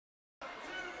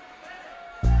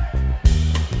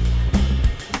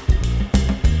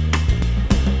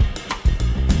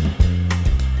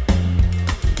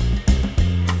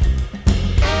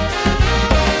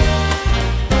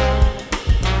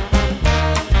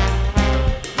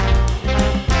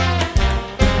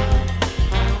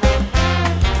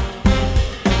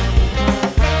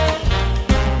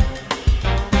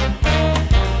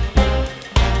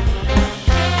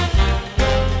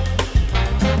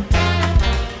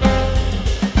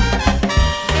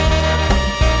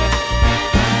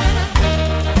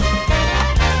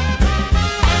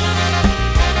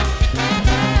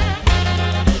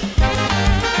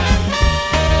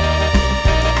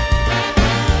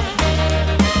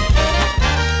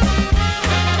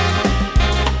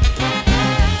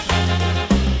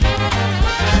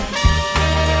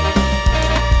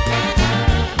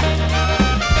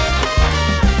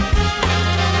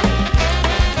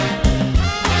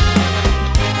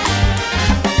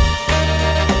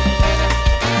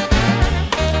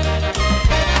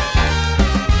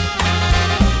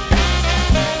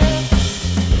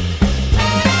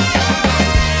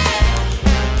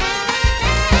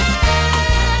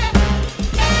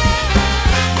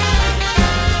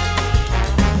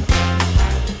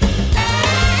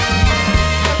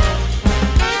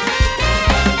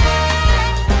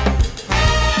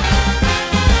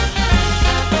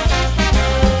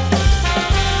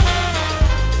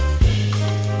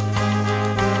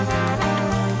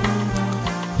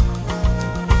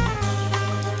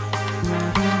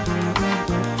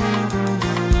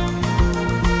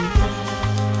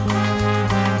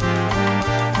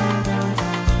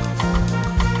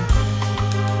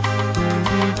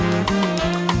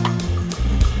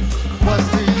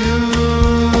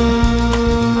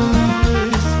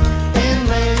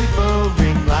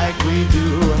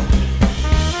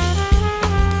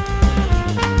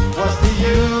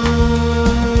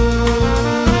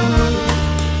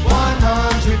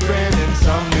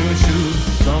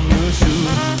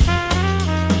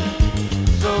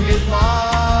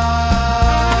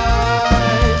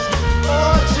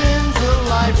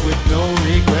no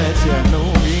regrets, yeah, no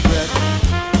regrets.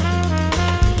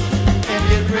 And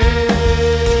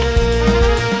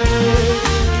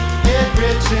get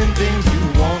rich in things you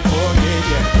won't forget,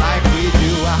 yeah, like we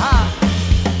do, aha.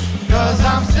 'Cause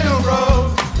I'm still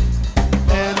broke,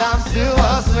 and I'm still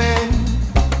hustling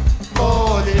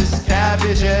for this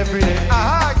cabbage every day.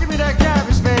 Aha, give me that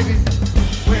cabbage, baby.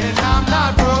 When I'm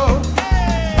not broke,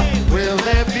 will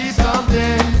there be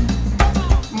something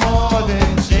more than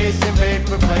chasing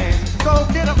paper planes? Go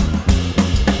get 'em.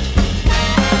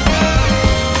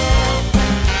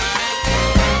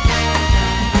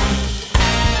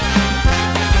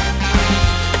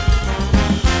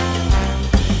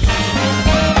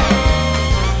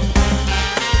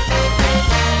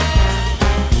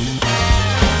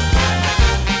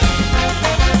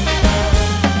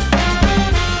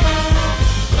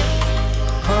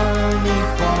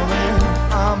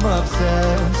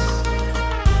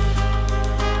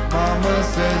 Mama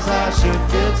says I should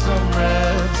get some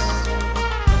rest.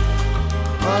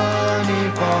 Money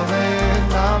falling,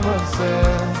 I'm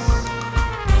obsessed.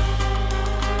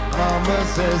 Mama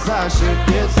says I should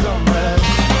get some rest.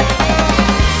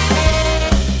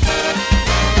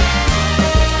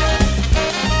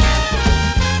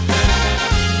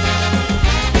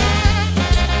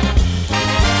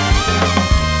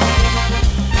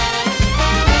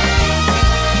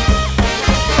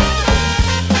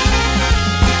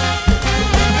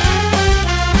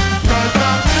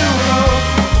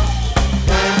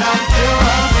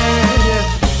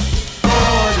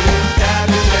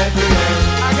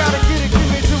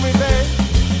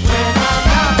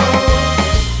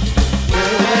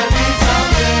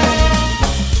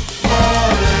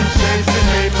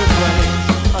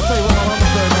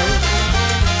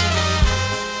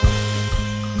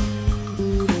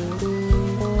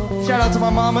 Shout out to my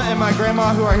mama and my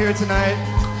grandma who are here tonight.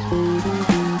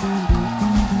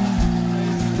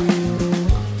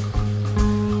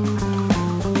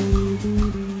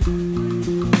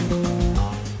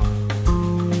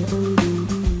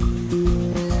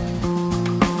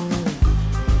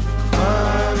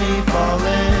 Money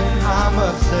falling, I'm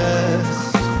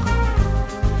obsessed.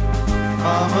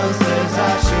 Mama says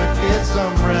I should get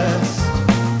some rest.